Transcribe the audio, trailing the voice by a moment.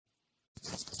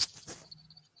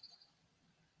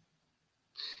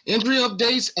injury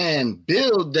updates, and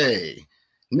Beal Day.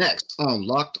 Next on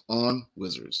Locked On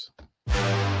Wizards.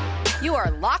 You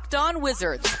are Locked On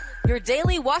Wizards, your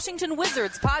daily Washington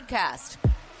Wizards podcast.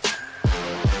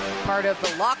 Part of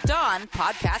the Locked On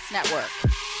Podcast Network,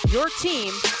 your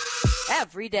team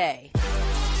every day.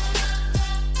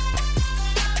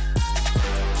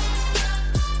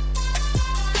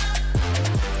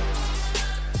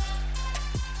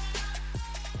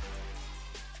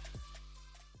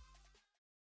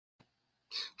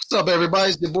 What's up,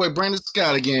 everybody? It's your boy Brandon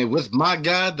Scott again with my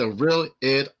guy, the real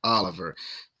Ed Oliver.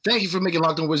 Thank you for making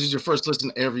Locked On Wizards your first listen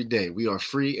every day. We are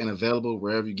free and available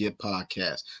wherever you get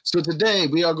podcasts. So today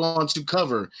we are going to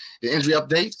cover the injury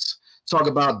updates, talk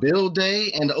about Beal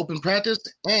Day and the open practice,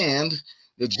 and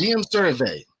the GM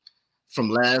survey from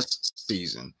last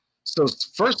season. So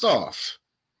first off,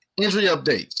 injury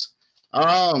updates.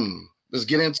 Let's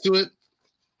get into it.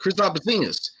 Kristaps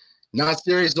Porzingis, not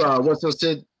serious.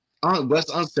 Wes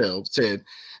Unseld said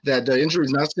that the injury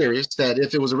is not serious, that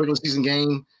if it was a regular season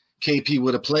game, KP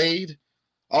would have played.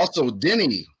 Also,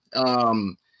 Denny,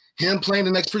 him playing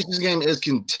the next preseason game is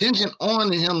contingent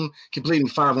on him completing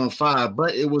 5-on-5,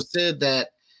 but it was said that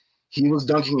he was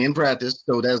dunking in practice,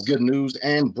 so that's good news.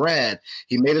 And Brad,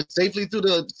 he made it safely through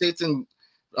the states and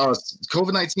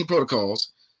COVID-19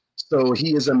 protocols, so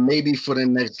he is a maybe for the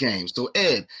next game. So,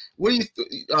 Ed, what do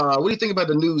you think about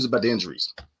the news about the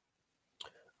injuries?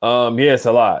 Yeah, it's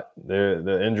a lot.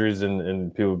 The injuries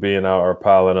and people being out are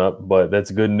piling up, but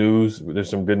that's good news. There's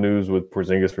some good news with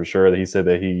Porzingis for sure. That he said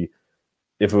that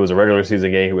if it was a regular season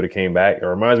game, he would have came back. It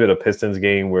reminds me of the Pistons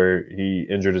game where he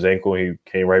injured his ankle. He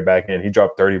came right back in. He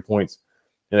dropped 30 points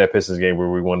in that Pistons game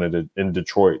where we won it in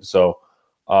Detroit. So,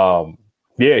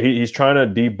 he's trying to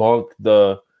debunk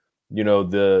the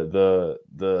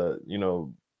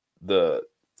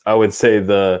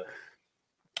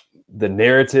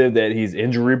narrative that he's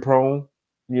injury prone,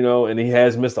 and he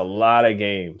has missed a lot of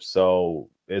games. So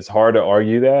it's hard to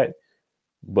argue that,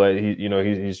 but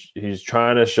he's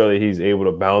trying to show that he's able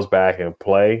to bounce back and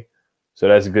play. So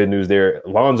that's good news there.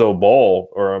 LaMelo Ball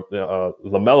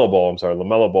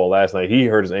last night, he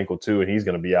hurt his ankle too, and he's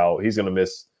going to be out. He's going to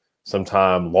miss some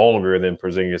time longer than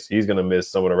Porzingis. He's going to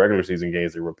miss some of the regular season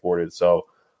games they reported. So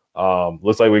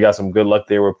looks like we got some good luck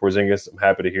there with Porzingis. I'm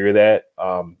happy to hear that.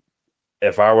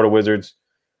 If I were the Wizards,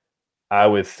 I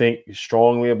would think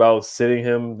strongly about sitting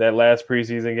him that last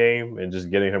preseason game and just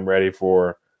getting him ready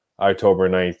for October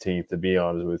 19th, to be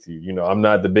honest with you. I'm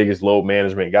not the biggest load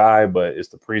management guy, but it's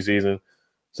the preseason.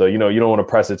 So, you don't want to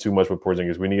press it too much with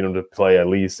Porzingis. We need him to play at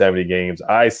least 70 games.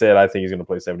 I think he's going to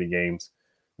play 70 games,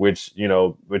 which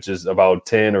is about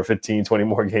 10 or 15, 20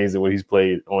 more games than what he's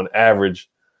played on average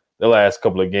the last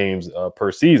couple of games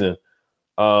per season.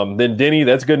 Then Denny,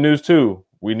 that's good news too.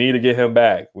 We need to get him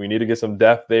back. We need to get some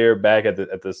depth there back at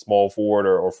the small forward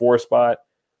or four spot.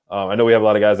 I know we have a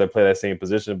lot of guys that play that same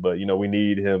position, but, we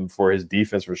need him for his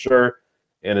defense for sure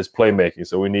and his playmaking.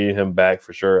 So we need him back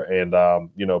for sure. And,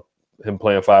 him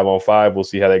playing 5-on-5, we'll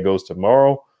see how that goes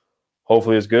tomorrow.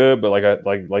 Hopefully it's good. But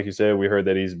like you said, we heard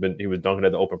that he was dunking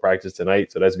at the open practice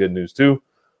tonight. So that's good news too.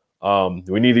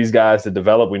 We need these guys to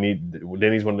develop.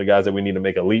 Denny's one of the guys that we need to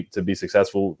make a leap to be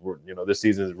successful. This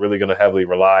season is really going to heavily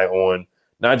rely on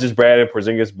not just Brad and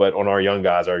Porzingis, but on our young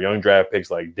guys, our young draft picks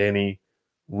like Denny,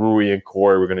 Rui, and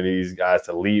Corey. We're going to need these guys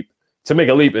to make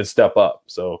a leap and step up.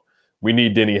 So we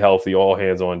need Denny healthy, all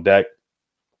hands on deck.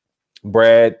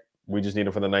 Brad, we just need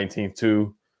him for the 19th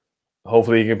too.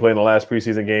 Hopefully he can play in the last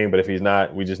preseason game, but if he's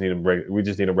not, we just need him ready. We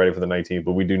just need him ready for the 19th,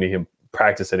 but we do need him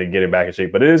practicing and getting back in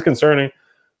shape. But it is concerning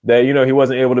that, he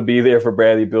wasn't able to be there for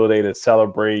Bradley Beal Day to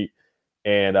celebrate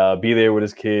and be there with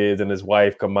his kids and his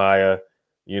wife, Kamaya.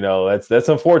 That's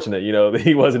unfortunate.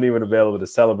 He wasn't even available to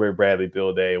celebrate Bradley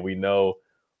Beal Day. And we know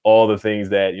all the things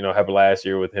that, happened last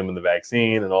year with him and the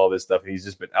vaccine and all this stuff. He's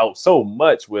just been out so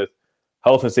much with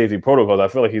health and safety protocols. I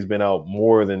feel like he's been out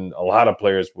more than a lot of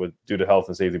players due to health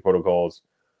and safety protocols.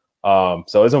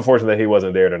 So it's unfortunate that he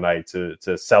wasn't there tonight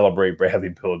to celebrate Bradley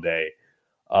Beal Day,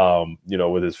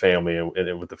 with his family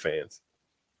and with the fans.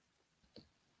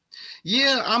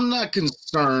 Yeah, I'm not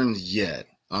concerned yet.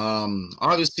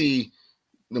 Obviously,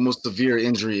 the most severe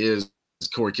injury is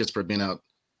Corey Kispert being out,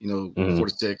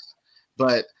 46.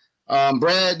 But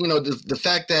Brad, the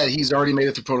fact that he's already made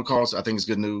it through protocols, I think is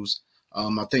good news.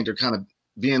 I think they're kind of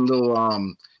being a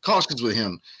little cautious with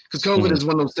him because COVID is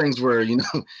one of those things where,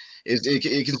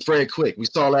 it can spread quick. We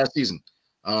saw last season,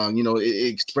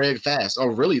 it spread fast. Oh,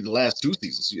 really? The last two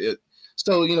seasons.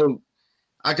 So,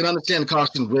 I can understand the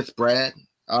caution with Brad.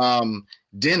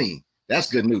 Denny,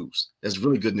 that's good news. That's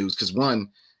really good news because one,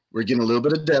 we're getting a little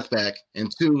bit of depth back,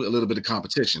 and two, a little bit of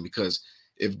competition because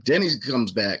if Denny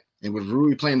comes back and with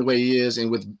Rui playing the way he is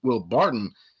and with Will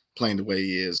Barton playing the way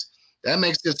he is, that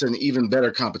makes this an even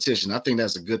better competition. I think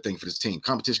that's a good thing for this team.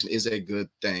 Competition is a good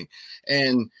thing.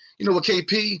 And, with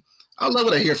KP, I love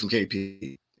what I hear from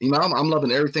KP. I'm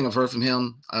loving everything I've heard from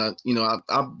him.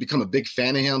 I've become a big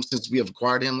fan of him since we have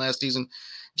acquired him last season.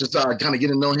 Just kind of getting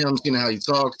to know him, seeing how he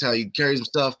talks, how he carries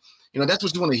himself. That's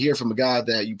what you want to hear from a guy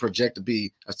that you project to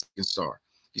be a second star.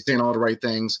 He's saying all the right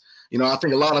things. I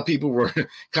think a lot of people were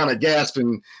kind of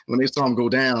gasping when they saw him go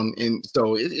down. And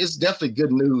so it's definitely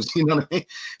good news. You know what I mean?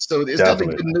 So it's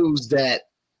definitely good news that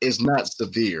it's not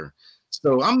severe.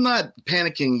 So I'm not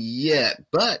panicking yet,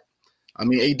 but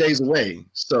 8 days away.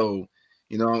 So,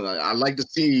 I like to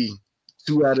see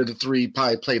 2 out of the 3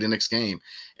 probably play the next game.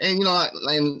 And,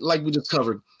 and like we just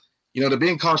covered, they're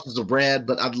being cautious of Brad,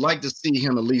 but I'd like to see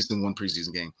him at least in one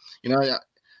preseason game.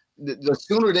 The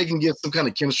sooner they can get some kind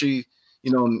of chemistry,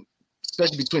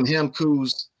 especially between him,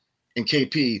 Kuz, and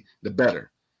KP, the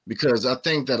better. Because I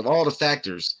think that of all the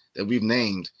factors that we've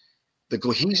named, the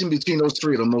cohesion between those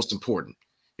 3 are the most important.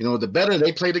 The better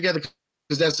they play together,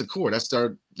 because that's the core. That's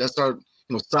our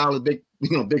solid big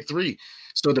 3.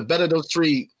 So the better those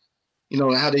 3,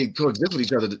 how they coexist with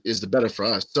each other is the better for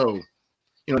us. So,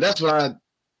 that's what I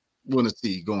want to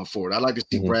see going forward. I'd like to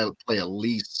see Brad play at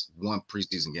least one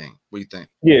preseason game. What do you think?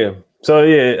 Yeah. So,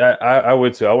 I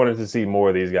would too. I wanted to see more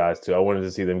of these guys too. I wanted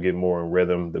to see them get more in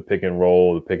rhythm, the pick and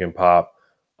roll, the pick and pop.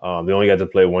 They only got to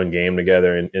play one game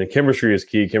together, and chemistry is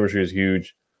key. Chemistry is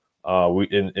huge.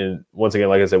 And once again,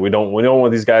 like I said, we don't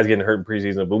want these guys getting hurt in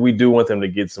preseason, but we do want them to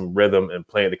get some rhythm and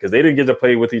play because they didn't get to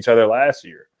play with each other last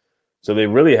year. So they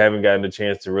really haven't gotten a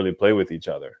chance to really play with each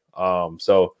other.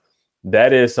 So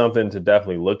that is something to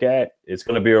definitely look at. It's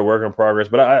going to be a work in progress,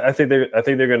 but I think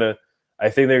they're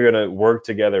gonna work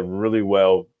together really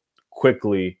well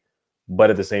quickly. But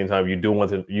at the same time, you do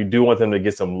want them to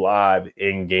get some live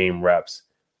in-game reps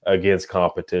against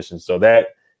competition. So that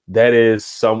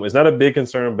is it's not a big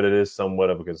concern, but it is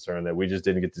somewhat of a concern that we just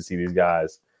didn't get to see these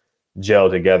guys gel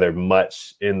together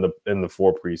much in the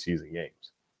 4 preseason games.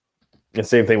 And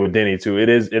same thing with Denny too.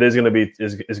 It's going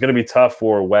to be tough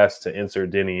for West to insert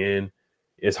Denny in.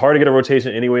 It's hard to get a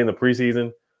rotation anyway in the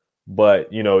preseason, but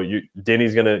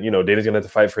Denny's gonna have to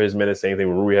fight for his minutes. Same thing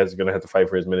with Rui is going to have to fight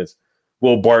for his minutes.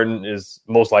 Will Barton is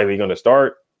most likely going to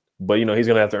start, but he's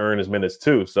going to have to earn his minutes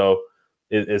too. So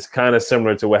it's kind of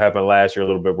similar to what happened last year a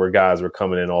little bit, where guys were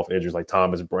coming in off injuries like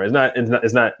Thomas Bryant.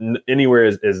 It's not anywhere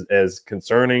as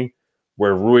concerning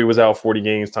where Rui was out 40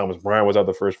 games, Thomas Bryant was out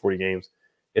the first 40 games.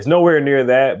 It's nowhere near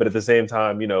that, but at the same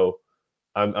time,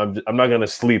 I'm not going to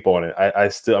sleep on it.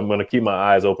 I'm going to keep my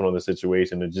eyes open on the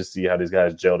situation and just see how these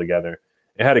guys gel together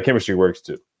and how the chemistry works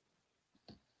too.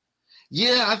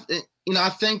 Yeah, I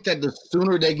think that the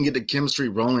sooner they can get the chemistry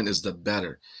rolling is the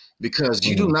better, because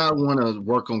you do not want to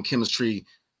work on chemistry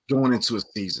going into a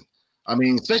season.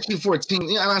 Especially for a team,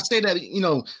 and I say that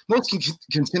most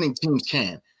contending teams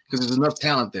can, because there's enough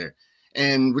talent there.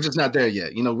 And we're just not there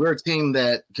yet. We're a team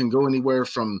that can go anywhere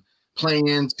from playing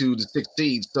into the 6th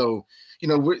seed. So,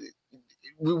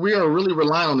 we are really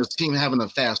relying on this team having a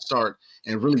fast start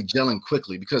and really gelling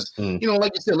quickly because, like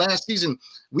you said, last season,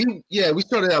 we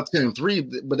started out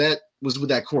 10-3, but that was with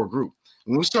that core group.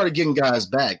 When we started getting guys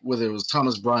back, whether it was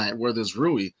Thomas Bryant, whether it's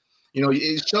Rui,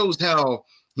 it shows how,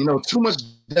 too much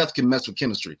depth can mess with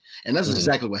chemistry. And that's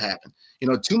exactly what happened.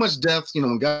 Too much depth,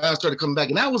 when guys started coming back.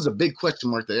 And that was a big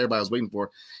question mark that everybody was waiting for,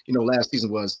 last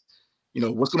season was,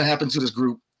 what's going to happen to this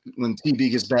group when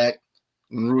TB gets back,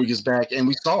 when Rui gets back. And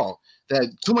we saw that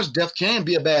too much depth can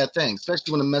be a bad thing,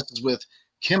 especially when it messes with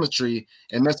chemistry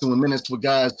and messing with minutes with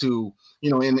guys who,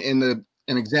 in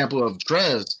an example of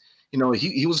Trez,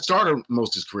 he was a starter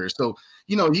most of his career. So,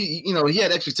 he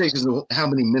had expectations of how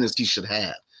many minutes he should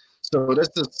have. So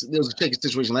there was a shaky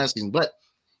situation last season. But,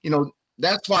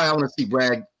 that's why I want to see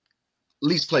Bragg at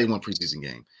least play one preseason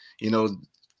game,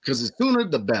 because the sooner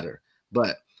the better.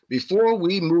 But before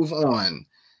we move on,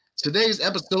 today's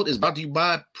episode is brought to you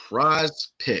by Prize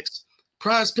Picks.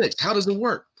 Prize Picks, how does it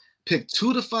work? Pick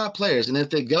 2 to 5 players, and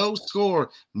if they score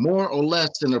more or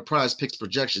less than their Prize Picks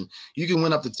projection, you can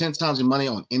win up to 10 times your money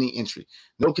on any entry.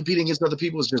 No competing against other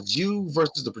people. It's just you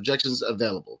versus the projections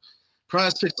available.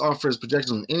 Prize Picks offers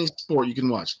projections on any sport you can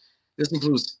watch. This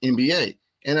includes NBA,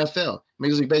 NFL,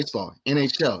 Major League Baseball,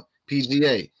 NHL,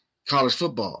 PGA, college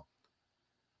football,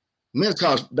 men's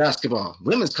college basketball,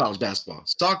 women's college basketball,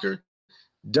 soccer,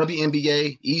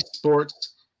 WNBA, esports,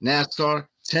 NASCAR,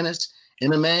 tennis,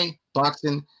 MMA,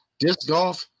 boxing, disc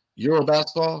golf, Euro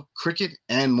basketball, cricket,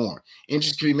 and more.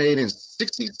 Entries can be made in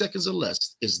 60 seconds or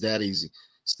less. It's that easy.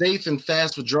 Safe and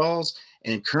fast withdrawals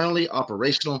and currently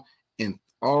operational in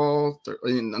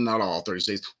not all 30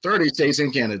 states, 30 states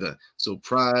in Canada. So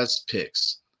Prize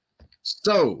Picks.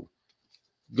 So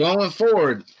going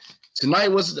forward, tonight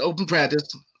was open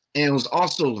practice, and it was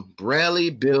also Bradley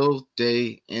Beal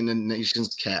Day in the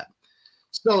nation's cap.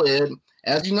 So Ed,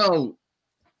 as you know,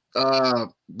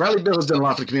 Bradley Beal has done a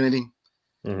lot for the community.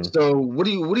 Mm-hmm. So what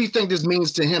do you think this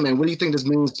means to him, and what do you think this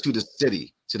means to the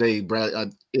city today,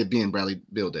 it being Bradley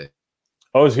Beal Day?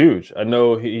 Oh, it's huge. I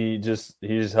know he just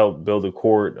helped build a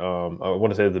court. I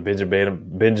want to say the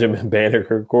Benjamin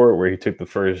Banneker court where he took the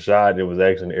first shot. It was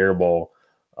actually an air ball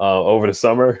over the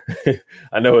summer.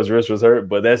 I know his wrist was hurt,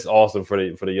 but that's awesome for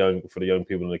the young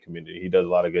people in the community. He does a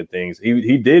lot of good things.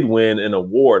 He did win an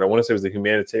award. I want to say it was the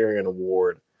humanitarian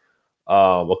award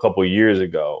a couple of years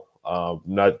ago.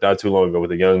 Not too long ago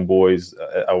with the young boys.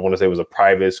 I want to say it was a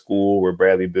private school where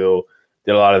Bradley Beal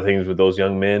did a lot of things with those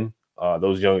young men,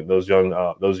 those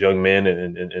young men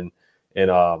and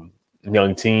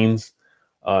young teens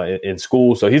in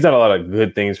school. So he's done a lot of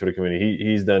good things for the community.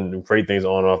 He's done great things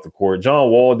on and off the court. John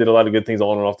Wall did a lot of good things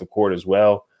on and off the court as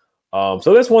well.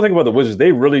 So that's one thing about the Wizards.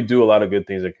 They really do a lot of good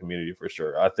things in the community for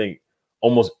sure. I think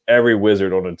almost every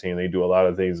Wizard on the team, they do a lot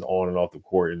of things on and off the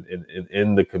court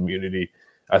in the community.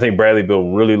 I think Bradley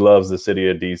Beal really loves the city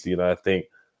of DC, and I think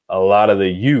a lot of the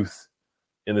youth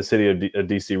in the city of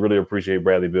DC really appreciate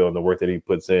Bradley Beal and the work that he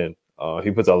puts in.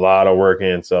 He puts a lot of work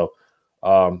in, so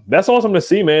that's awesome to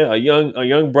see, man. A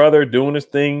young brother doing his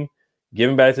thing,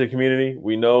 giving back to the community.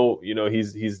 We know,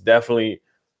 he's definitely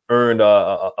earned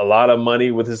a lot of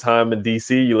money with his time in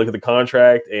DC. You look at the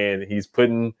contract, and he's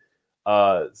putting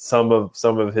some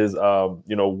of his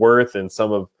worth and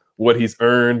some of what he's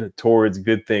earned towards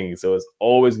good things. So it's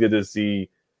always good to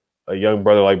see a young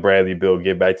brother like Bradley Beal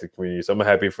get back to the community. So I'm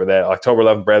happy for that. October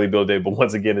 11th, Bradley Beal Day. But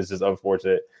once again, it's just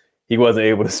unfortunate he wasn't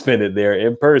able to spend it there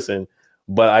in person.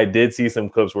 But I did see some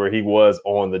clips where he was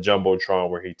on the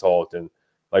Jumbotron where he talked. And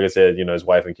like I said, his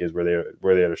wife and kids were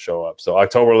there to show up. So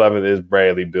October 11th is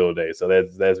Bradley Beal Day. So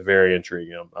that's very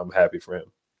intriguing. I'm happy for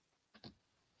him.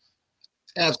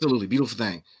 Absolutely. Beautiful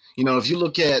thing. If you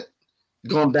look at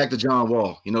going back to John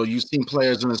Wall, you've seen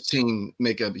players on his team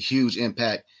make a huge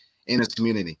impact in his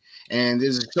community. And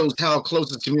it shows how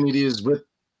close his community is with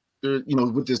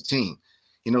this team.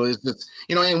 It's just,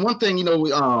 and one thing,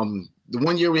 the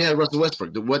one year we had Russell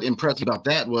Westbrook, what impressed me about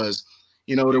that was,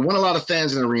 there weren't a lot of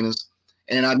fans in arenas.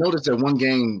 And I noticed that one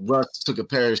game, Russ took a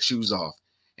pair of shoes off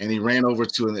and he ran over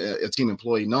to a team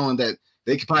employee knowing that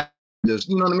they could probably,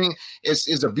 you know what I mean?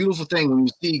 It's a beautiful thing when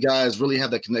you see guys really have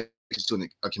that connection to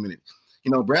a community.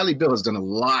 Bradley Beal has done a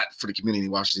lot for the community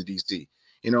in Washington, D.C.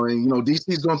 DC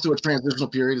is going through a transitional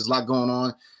period. There's a lot going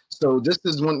on. So this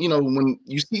is when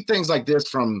you see things like this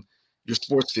from your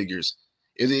sports figures,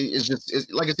 it's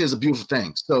like I said, it's a beautiful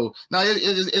thing. So now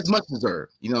it's much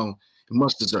deserved,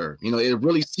 much deserved. It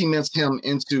really cements him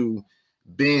into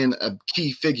being a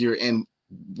key figure in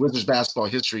Wizards basketball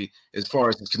history as far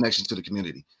as his connection to the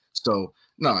community. So,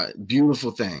 no,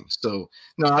 beautiful thing. So,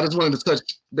 no, I just wanted to touch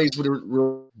base with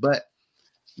it, but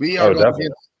we are going to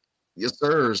get, yes,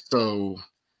 sir. So,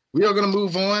 we are going to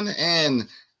move on. And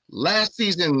last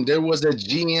season, there was a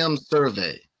GM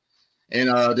survey, and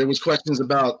there was questions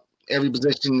about every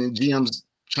position, and GMs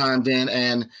chimed in,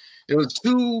 and there was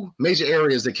two major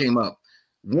areas that came up.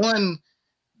 One,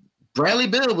 Bradley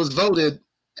Beal was voted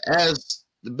as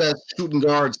the best shooting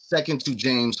guard, second to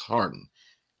James Harden,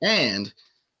 and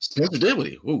Spencer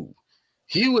Dinwiddie,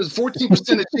 he was 14%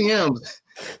 of GMs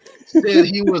said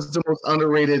he was the most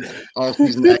underrated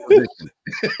offseason acquisition.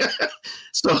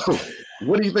 So,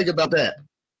 what do you think about that?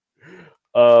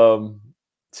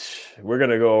 We're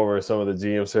gonna go over some of the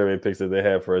GM survey picks that they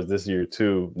had for us this year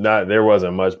too. There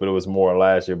wasn't much, but it was more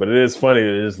last year. But it is funny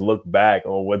to just look back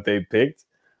on what they picked.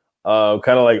 Kind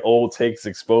of like old takes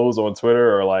exposed on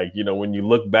Twitter, or like when you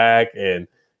look back and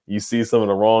you see some of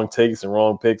the wrong takes and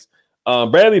wrong picks.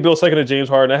 Bradley Beal second to James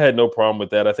Harden. I had no problem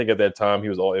with that. I think at that time he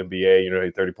was all NBA, he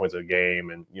had 30 points a game,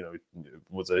 and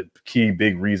was a key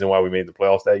big reason why we made the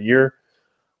playoffs that year.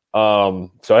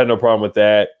 So I had no problem with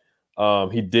that.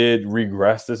 He did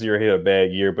regress this year. He had a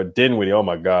bad year, but Dinwiddie, oh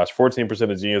my gosh, 14% of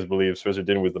GMs believe Spencer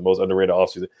Dinwiddie was the most underrated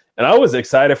offseason. And I was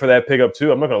excited for that pickup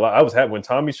too. I'm not gonna lie. I was happy when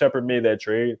Tommy Shepard made that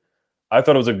trade. I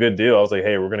thought it was a good deal. I was like,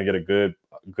 hey, we're gonna get a good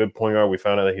point guard. We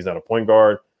found out that he's not a point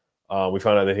guard. We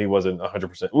found out that he wasn't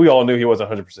 100%. We all knew he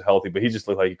wasn't 100% healthy, but he just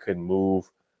looked like he couldn't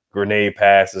move. Grenade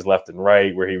passes left and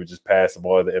right, where he would just pass the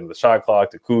ball at the end of the shot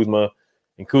clock to Kuzma,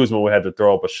 and Kuzma would have to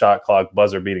throw up a shot clock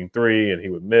buzzer-beating three, and he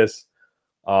would miss.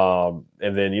 And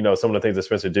then some of the things that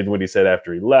Spencer Dinwiddie said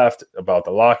after he left about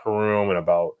the locker room and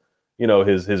about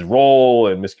his role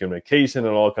and miscommunication and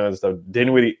all kinds of stuff.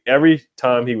 Dinwiddie, every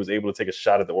time he was able to take a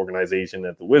shot at the organization,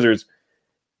 at the Wizards,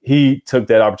 he took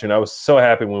that opportunity. I was so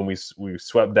happy when we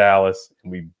swept Dallas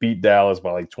and we beat Dallas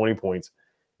by like 20 points,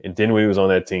 and Dinwiddie was on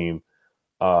that team.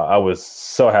 I was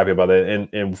so happy about that.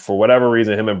 And for whatever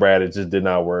reason, him and Brad, it just did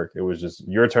not work. It was just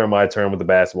your turn, my turn with the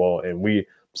basketball. And I'm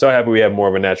so happy we have more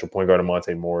of a natural point guard in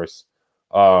Monte Morris.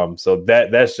 So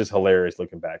that's just hilarious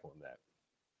looking back on that.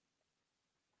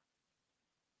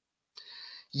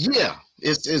 Yeah,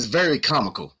 it's very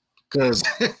comical because,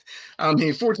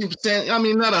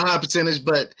 14%, not a high percentage,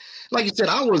 but like you said,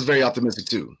 I was very optimistic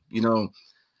too.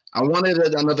 I wanted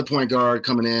another point guard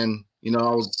coming in.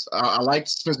 I liked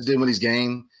Spencer Dinwiddie's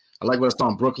game. I like what I saw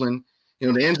in Brooklyn. The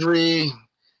injury,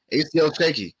 ACL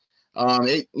shaky.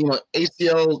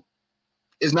 ACL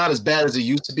is not as bad as it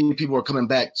used to be. People are coming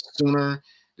back sooner.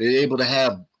 They're able to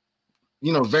have,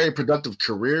 very productive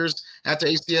careers after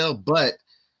ACL, but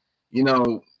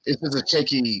it's just a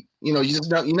shaky. You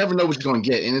never know what you're going to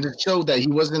get, and it showed that he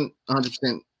wasn't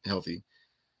 100% healthy.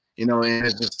 And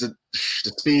it's just the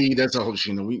speed. That's a whole.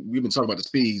 We've been talking about the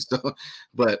speed stuff,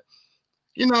 but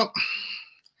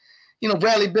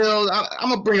Bradley Beal. I'm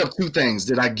gonna bring up two things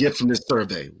that I get from this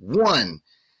survey. One,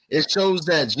 it shows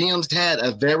that GMs had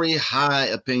a very high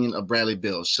opinion of Bradley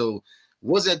Beal. So,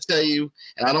 what does that tell you?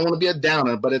 And I don't want to be a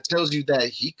downer, but it tells you that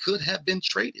he could have been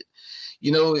traded.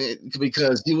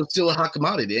 Because he was still a hot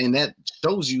commodity, and that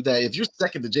shows you that if you're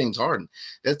second to James Harden,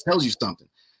 that tells you something.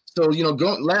 So,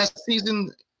 going last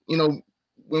season,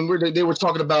 when they were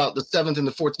talking about the 7th and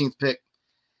the 14th pick,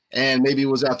 and maybe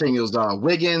I think it was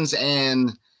Wiggins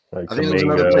and I think it was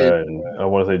another player. I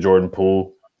want to say Jordan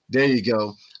Poole. There you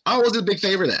go. I was a big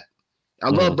fan of that. I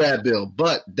love Brad Beal,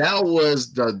 but that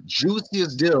was the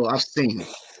juiciest deal I've seen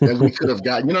that we could have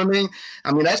gotten. You know what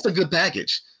I mean? That's a good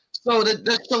package. So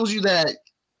that shows you that,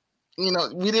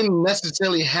 we didn't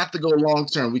necessarily have to go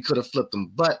long-term. We could have flipped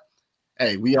them. But,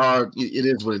 hey, it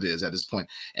is what it is at this point.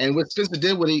 And with Spencer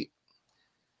Dinwiddie,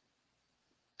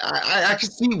 I can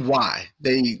see why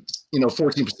they,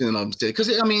 14% of them stayed. Because,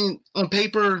 on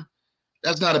paper,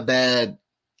 that's not a bad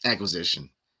acquisition.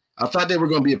 I thought they were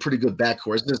going to be a pretty good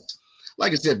backcourt. It's just,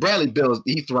 like I said, Bradley Beal,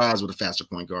 he thrives with a faster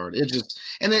point guard. And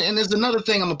there's another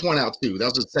thing I'm going to point out, too. That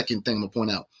was the second thing I'm going to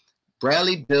point out.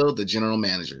 Bradley Beal, the general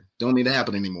manager, don't need to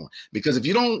happen anymore. Because if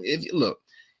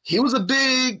he was a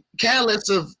big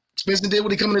catalyst of Spencer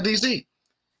Dinwiddie coming to DC.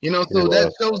 So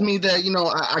that shows me that,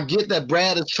 I get that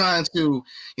Brad is trying to,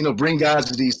 bring guys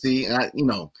to DC, and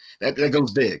that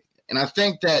goes big. And I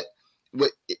think that,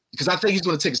 because I think he's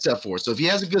going to take a step forward. So if he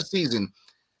has a good season,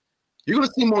 you're going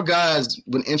to see more guys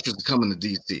with interest coming to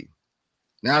DC.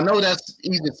 Now, I know that's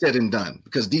easier said than done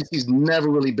because DC's never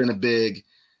really been a big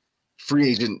free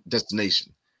agent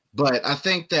destination. But I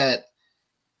think that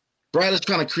Brad is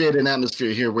trying to create an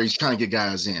atmosphere here where he's trying to get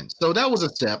guys in. So that was a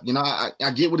step.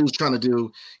 I get what he was trying to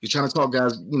do. He's trying to talk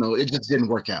guys, it just didn't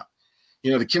work out.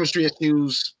 The chemistry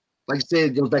issues, like you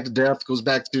said, goes back to depth, goes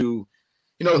back to,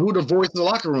 who the voice of the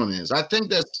locker room is. I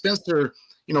think that Spencer,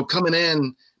 coming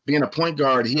in, being a point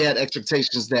guard, he had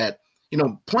expectations that,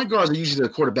 point guards are usually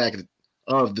the quarterback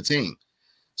of the team.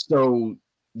 So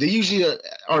they usually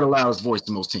are the loudest voice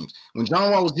in most teams. When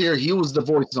John Wall was here, he was the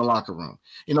voice in the locker room.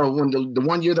 When the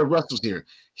 1 year that Russ was here,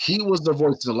 he was the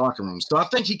voice in the locker room. So I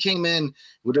think he came in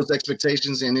with those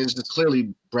expectations, and it's just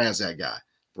clearly Brad's that guy.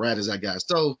 Brad is that guy.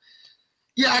 So,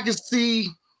 yeah, I can see,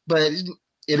 but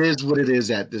it is what it is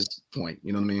at this point.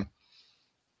 You know what I mean?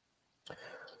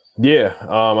 Yeah,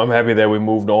 I'm happy that we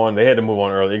moved on. They had to move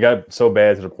on early. It got so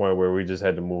bad to the point where we just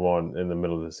had to move on in the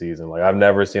middle of the season. Like, I've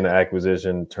never seen an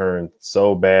acquisition turn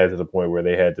so bad to the point where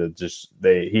he had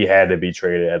to be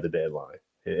traded at the deadline.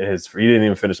 He didn't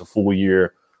even finish a full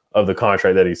year of the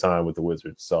contract that he signed with the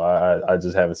Wizards. So I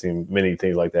just haven't seen many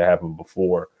things like that happen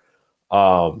before.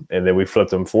 And then we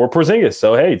flipped him for Porzingis.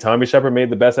 So, hey, Tommy Shepard made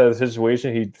the best out of the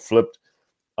situation. He flipped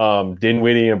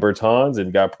Dinwiddie and Bertans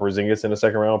and got Porzingis in a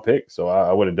second-round pick. So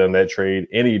I would have done that trade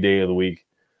any day of the week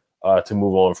to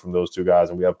move on from those two guys,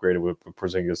 and we upgraded with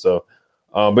Porzingis. So,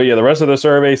 but yeah, the rest of the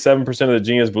survey, 7% of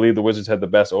the GMs believe the Wizards had the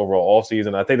best overall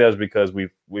offseason. I think that was because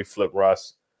we flipped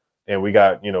Russ, and we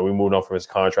got, we moved on from his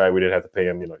contract. We didn't have to pay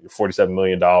him, $47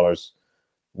 million,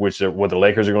 which what the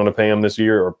Lakers are going to pay him this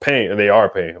year, and they are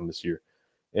paying him this year.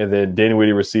 And then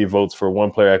Dinwiddie received votes for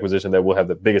one player acquisition that will have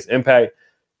the biggest impact.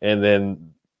 And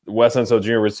then Wes Unseld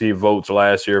Jr. received votes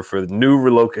last year for the new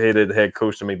relocated head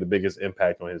coach to make the biggest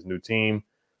impact on his new team.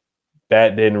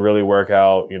 That didn't really work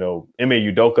out. Ime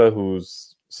Udoka,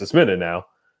 who's suspended now,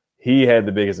 he had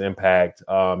the biggest impact.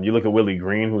 You look at Willie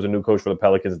Green, who's a new coach for the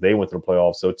Pelicans. They went to the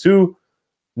playoffs. So two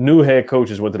new head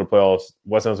coaches went to the playoffs.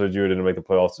 Wes Unseld Jr. didn't make the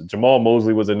playoffs. Jamal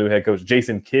Mosley was a new head coach.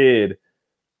 Jason Kidd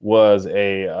was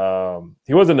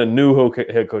he wasn't a new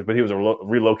head coach, but he was a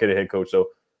relocated head coach. So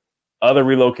other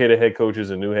relocated head coaches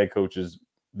and new head coaches,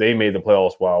 they made the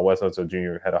playoffs while Wes Unseld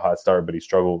Jr. had a hot start, but he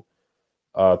struggled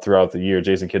throughout the year.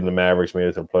 Jason Kidd and the Mavericks made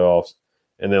it to the playoffs.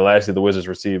 And then lastly, the Wizards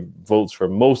received votes for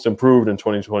most improved in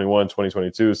 2021,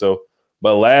 2022. So,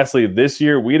 but lastly, this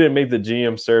year, we didn't make the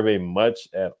GM survey much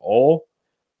at all.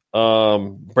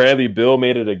 Bradley Beal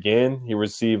made it again. He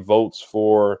received votes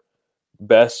for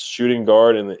best shooting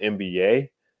guard in the NBA.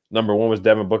 Number one was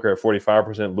Devin Booker at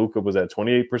 45%. Luka was at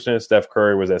 28%. Steph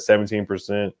Curry was at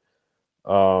 17%.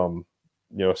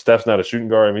 Steph's not a shooting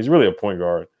guard. I mean, he's really a point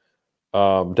guard.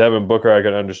 Devin Booker, I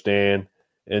can understand.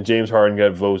 And James Harden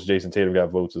got votes. Jason Tatum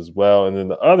got votes as well. And then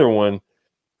the other one,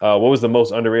 what was the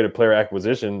most underrated player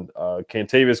acquisition?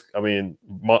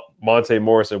 Monte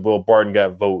Morris and Will Barton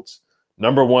got votes.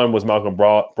 Number one was Malcolm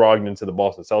Brogdon to the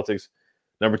Boston Celtics.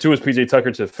 Number two was PJ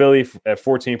Tucker to Philly at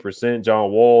 14%. John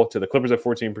Wall to the Clippers at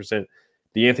 14%.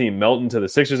 DeAnthony Melton to the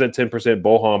Sixers at 10%.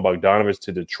 Bojan Bogdanovic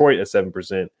to Detroit at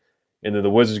 7%. And then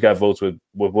the Wizards got votes with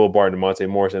Will Barton and Monte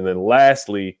Morris. And then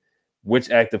lastly,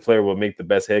 which active player will make the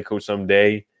best head coach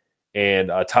someday?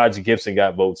 And Taj Gibson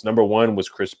got votes. Number one was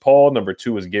Chris Paul. Number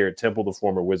two was Garrett Temple, the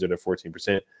former Wizard, at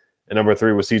 14%. And number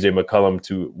three was CJ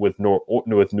McCollum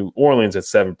with New Orleans at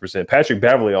 7%. Patrick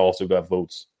Beverley also got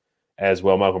votes as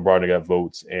well. Malcolm Brogdon got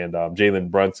votes. And Jalen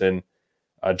Brunson.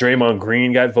 Draymond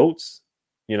Green got votes.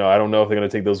 I don't know if they're going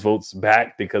to take those votes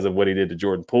back because of what he did to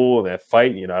Jordan Poole in that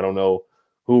fight. I don't know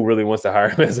who really wants to hire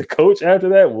him as a coach after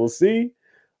that. We'll see.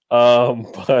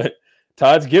 But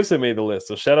Taj Gibson made the list.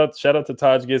 So shout out to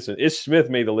Taj Gibson. Ish Smith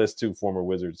made the list too, former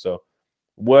Wizard. So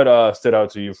what stood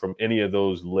out to you from any of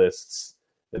those lists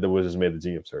that the Wizards made the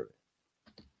GM survey?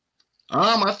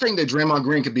 I think that Draymond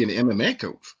Green could be an MMA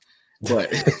coach.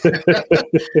 But,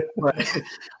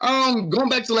 going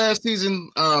back to last season,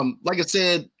 like I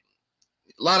said,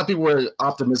 a lot of people were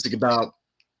optimistic about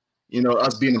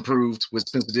us being improved with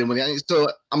Spencer Dinwiddie. So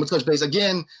I'm going to touch base.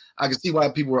 Again, I can see why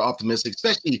people were optimistic,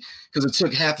 especially because it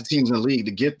took half the teams in the league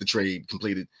to get the trade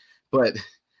completed. But,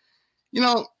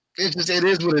 it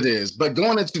is what it is. But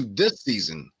going into this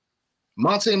season,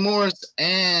 Monte Morris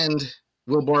and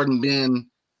Will Barton being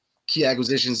key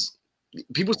acquisitions,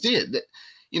 people see it.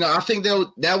 I think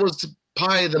that was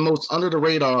probably the most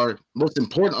most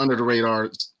important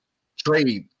under-the-radar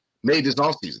trade made this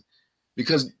offseason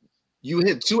because you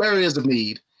hit two areas of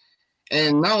need,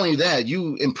 and not only that,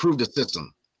 you improved the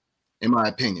system, in my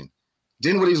opinion.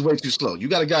 Dinwiddie's way too slow. You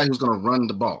got a guy who's going to run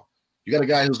the ball. You got a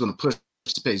guy who's going to push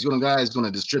space. You got a guy who's going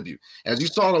to distribute. As you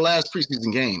saw the last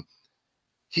preseason game,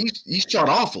 he shot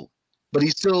awful, but he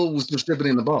still was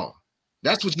distributing the ball.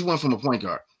 That's what you want from a point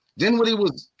guard. Dinwiddie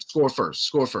was score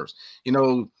first.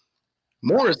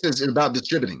 Morris is about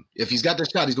distributing. If he's got the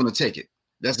shot, he's going to take it.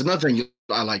 That's another thing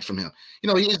I like from him.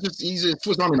 He's a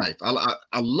Swiss Army knife.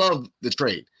 I love the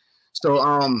trade. So,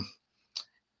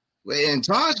 and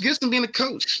Taj Gibson being a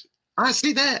coach, I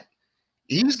see that.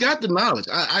 He's got the knowledge.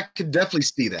 I could definitely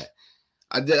see that.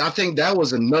 I think that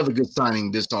was another good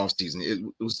signing this offseason. It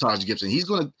was Taj Gibson. He's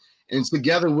going to, and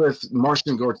together with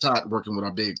Marcin Gortat working with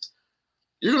our bigs,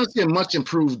 you're going to see a much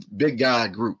improved big guy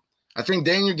group. I think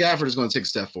Daniel Gafford is going to take a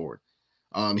step forward.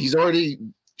 He's already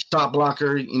shot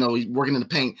blocker, he's working in the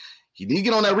paint. He need to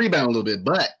get on that rebound a little bit,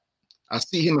 but I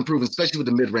see him improving, especially with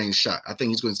the mid-range shot. I think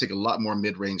he's going to take a lot more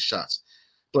mid-range shots.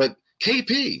 But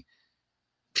KP,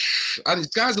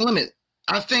 sky's the limit.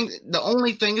 I think the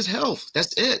only thing is health.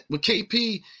 That's it. With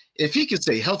KP, if he can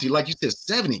stay healthy, like you said,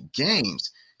 70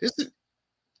 games, this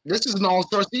is an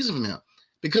all-star season for him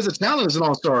because the talent is an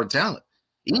all-star talent.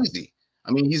 Easy.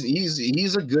 I mean,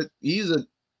 he's a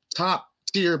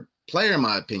top-tier player, in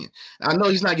my opinion. I know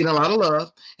he's not getting a lot of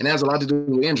love, and it has a lot to do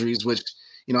with injuries, which,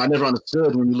 I never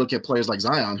understood when you look at players like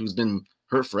Zion, who's been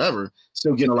hurt forever,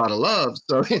 still getting a lot of love.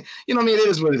 So, it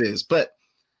is what it is. But,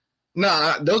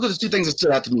 those are the two things that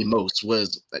stood out to me most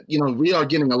was, we are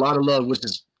getting a lot of love, which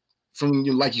is from,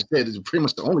 like you said, is pretty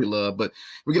much the only love, but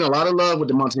we're getting a lot of love with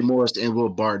the Monte Morris and Will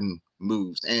Barton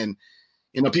moves. And,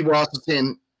 people are also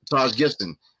saying Taj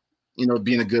Gibson,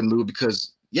 being a good move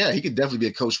because, yeah, he could definitely be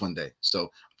a coach one day. So,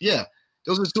 yeah,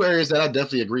 those are the two areas that I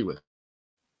definitely agree with.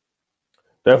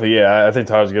 Definitely, yeah. I think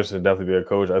Taj Gibson would definitely be a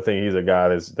coach. I think he's a guy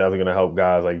that's definitely going to help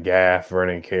guys like Gaff,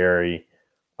 Vernon Carey,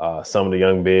 some of the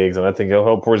young bigs, and I think he'll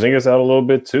help Porzingis out a little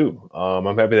bit too. I'm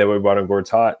happy that we brought in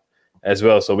Gortat as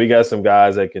well. So we got some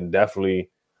guys that can definitely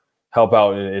help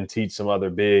out and teach some other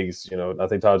bigs. I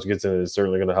think Taj Gibson is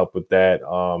certainly going to help with that.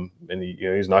 And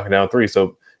he's knocking down three.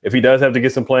 So if he does have to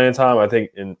get some playing time, I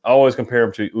think, and I always compare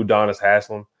him to Udonis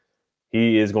Haslem.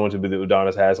 He is going to be the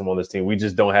Udonis Haslem on this team. We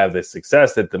just don't have the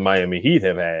success that the Miami Heat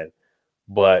have had.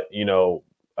 But,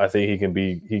 I think he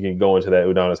can go into that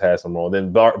Udonis Haslem role.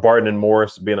 Then Barton and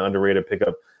Morris being an underrated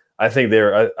pickup. I think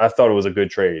I thought it was a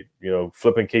good trade.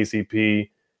 Flipping KCP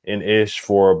and Ish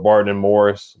for Barton and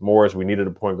Morris. Morris, we needed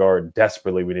a point guard.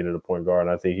 Desperately, we needed a point guard. And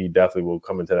I think he definitely will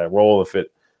come into that role and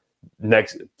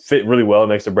fit really well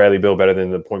next to Bradley Beal, better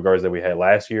than the point guards that we had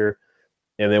last year.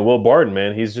 And then Will Barton,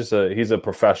 man, he's a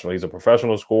professional. He's a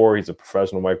professional scorer. He's a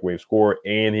professional microwave scorer,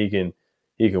 and he can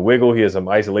wiggle. He has some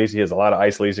isolation. He has a lot of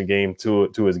isolation game to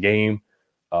his game,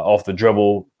 off the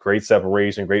dribble. Great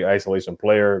separation, great isolation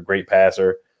player, great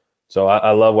passer. So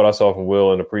I love what I saw from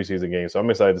Will in the preseason game. So I'm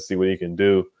excited to see what he can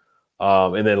do.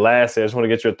 And then lastly, I just want to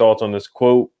get your thoughts on this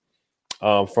quote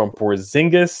from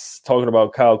Porzingis talking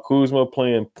about Kyle Kuzma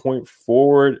playing point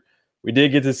forward. We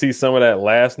did get to see some of that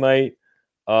last night.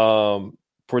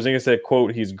 Porzingis said,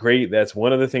 quote, "He's great. That's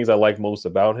one of the things I like most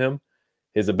about him.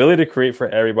 His ability to create for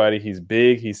everybody. He's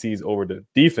big. He sees over the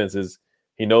defenses.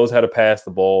 He knows how to pass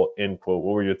the ball," end quote.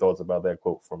 What were your thoughts about that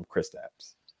quote from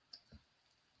Kristaps?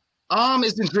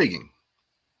 It's intriguing.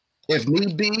 If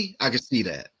need be, I could see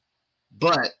that.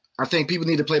 But I think people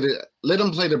need to let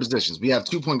them play their positions. We have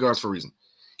 2 point guards for a reason.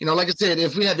 Like I said,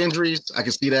 if we have injuries, I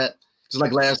can see that. Just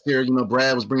like last year,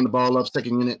 Brad was bringing the ball up,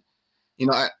 second unit.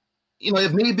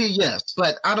 If need be, yes.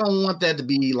 But I don't want that to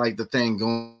be like the thing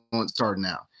going starting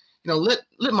now. Let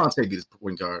Monte be the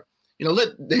point guard.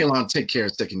 Let Daylon take care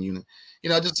of second unit.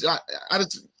 I just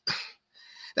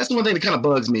that's the one thing that kind of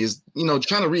bugs me is,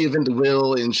 trying to reinvent the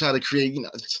wheel and try to create,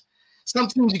 some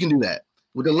teams you can do that.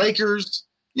 With the Lakers,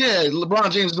 yeah,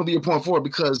 LeBron James is going to be your point forward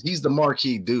because he's the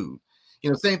marquee dude.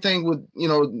 Same thing with,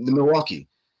 the Milwaukee.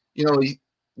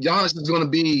 Giannis is going to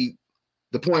be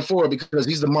the point forward because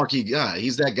he's the marquee guy.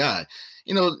 He's that guy.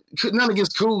 None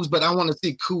against Kuz, but I want to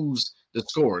see Kuz the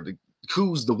scorer,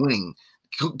 Kuz the wing,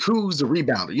 Kuz the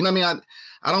rebounder. You know what I mean?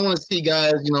 I don't want to see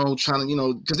guys, trying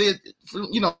to, because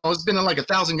it's been like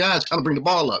 1,000 guys trying to bring the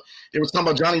ball up. They were talking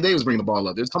about Johnny Davis bringing the ball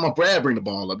up. They were talking about Brad bringing the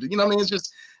ball up. You know what I mean? It's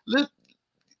just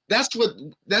that's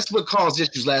what caused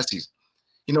issues last season.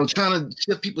 Trying to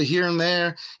shift people here and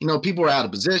there. People are out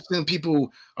of position.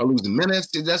 People are losing minutes.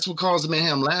 That's what caused the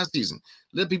mayhem last season.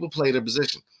 Let people play their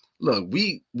position. Look,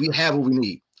 we have what we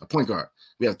need, a point guard.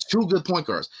 We have 2 good point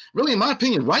guards. Really, in my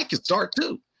opinion, Wright could start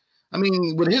too. I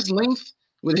mean, with his length,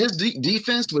 with his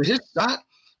defense, with his shot,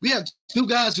 we have 2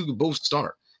 guys who could both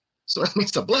start. So I mean,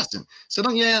 it's a blessing. So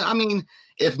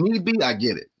if need be, I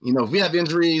get it. If we have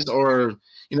injuries or,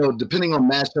 depending on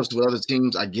matchups with other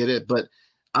teams, I get it. But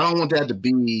I don't want that to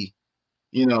be,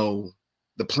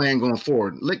 the plan going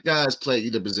forward. Let guys play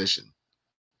either position.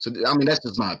 So, that's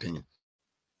just my opinion.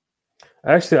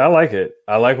 Actually, I like it.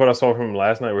 I like what I saw from him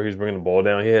last night where he was bringing the ball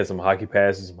down. He had some hockey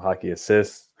passes, some hockey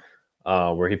assists,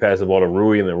 where he passed the ball to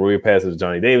Rui, and then Rui passed it to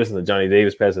Johnny Davis, and then Johnny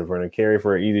Davis passed it to Vernon Carey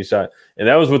for an easy shot. And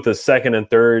that was with the second and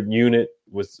third unit,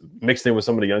 was mixed in with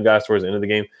some of the young guys towards the end of the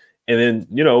game. And then,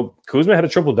 Kuzma had a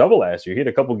triple-double last year. He had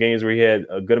a couple games where he had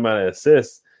a good amount of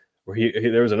assists. Where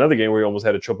there was another game where he almost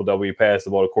had a triple-double. He passed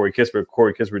the ball to Corey Kispert.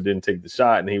 Corey Kispert didn't take the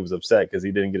shot, and he was upset because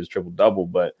he didn't get his triple-double.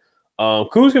 But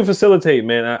Kuz can facilitate,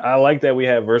 man. I like that we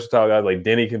have versatile guys. Like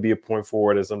Denny can be a point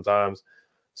forward at sometimes.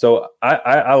 So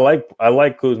I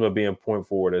like Kuzma being point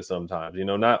forward at sometimes.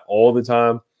 Not all the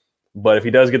time, but if he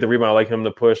does get the rebound, I like him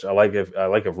to push. I like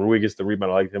if Rui gets the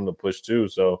rebound, I like him to push too.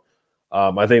 So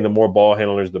I think the more ball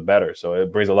handlers, the better. So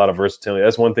it brings a lot of versatility.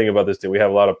 That's one thing about this team. We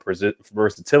have a lot of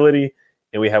versatility.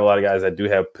 And we have a lot of guys that do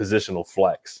have positional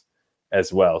flex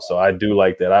as well. So I do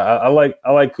like that. I like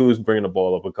Kuz bringing the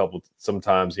ball up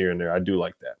sometimes here and there. I do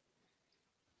like that.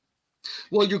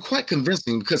 Well, you're quite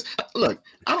convincing because, look,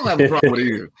 I don't have a problem with it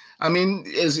either.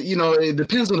 It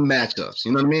depends on the matchups.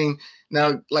 You know what I mean?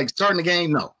 Now, like starting the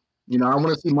game, no. I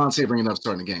want to see Monte bringing up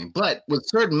starting the game. But with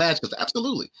certain matchups,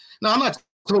 absolutely. No, I'm not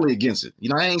totally against it.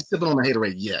 I ain't sipping on the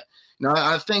haterade yet. Now,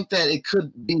 I think that it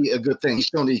could be a good thing. He's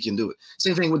shown that he can do it.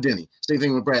 Same thing with Denny. Same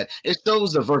thing with Brad. It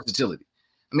shows the versatility.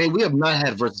 We have not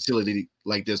had versatility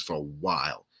like this for a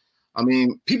while.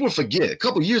 People forget. A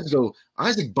couple of years ago,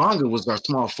 Isaac Bonga was our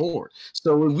small forward.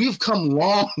 So we've come a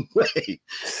long way.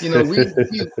 You know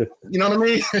what I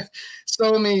mean?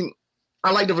 So,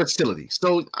 I like the versatility.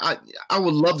 So I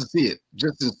would love to see it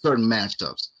just in certain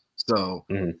matchups. So,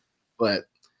 But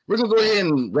we're going to go ahead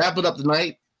and wrap it up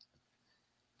tonight.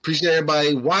 Appreciate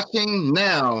everybody watching.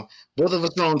 Now, both of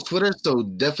us are on Twitter, so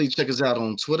definitely check us out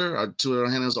on Twitter. Our Twitter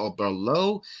handles are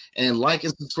below. And like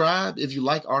and subscribe if you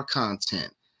like our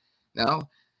content. Now,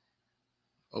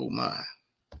 oh my.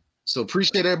 So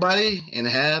appreciate everybody and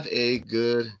have a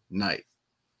good night.